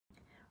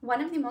One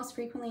of the most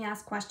frequently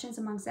asked questions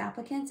amongst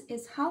applicants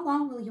is how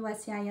long will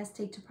USCIS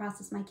take to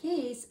process my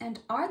case, and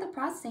are the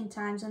processing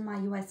times on my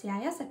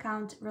USCIS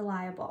account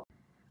reliable?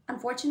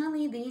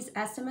 Unfortunately, these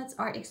estimates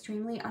are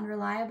extremely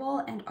unreliable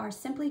and are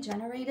simply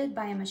generated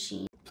by a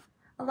machine.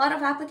 A lot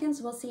of applicants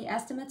will see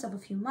estimates of a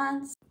few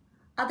months.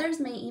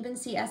 Others may even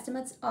see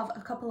estimates of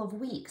a couple of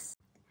weeks.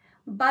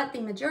 But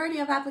the majority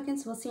of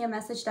applicants will see a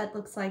message that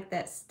looks like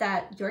this,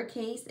 that your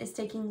case is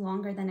taking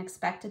longer than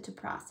expected to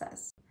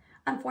process.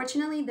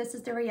 Unfortunately, this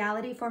is the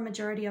reality for a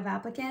majority of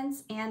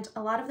applicants, and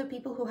a lot of the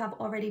people who have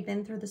already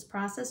been through this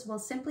process will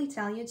simply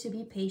tell you to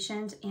be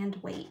patient and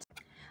wait.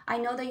 I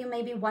know that you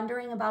may be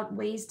wondering about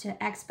ways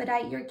to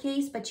expedite your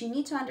case, but you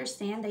need to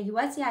understand that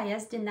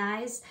USCIS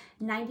denies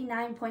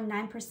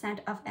 99.9%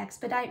 of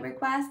expedite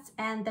requests,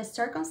 and the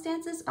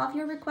circumstances of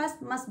your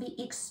request must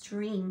be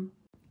extreme.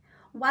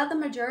 While the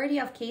majority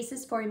of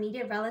cases for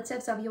immediate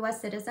relatives of U.S.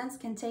 citizens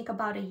can take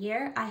about a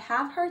year, I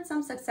have heard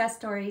some success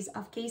stories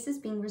of cases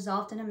being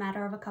resolved in a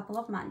matter of a couple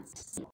of months.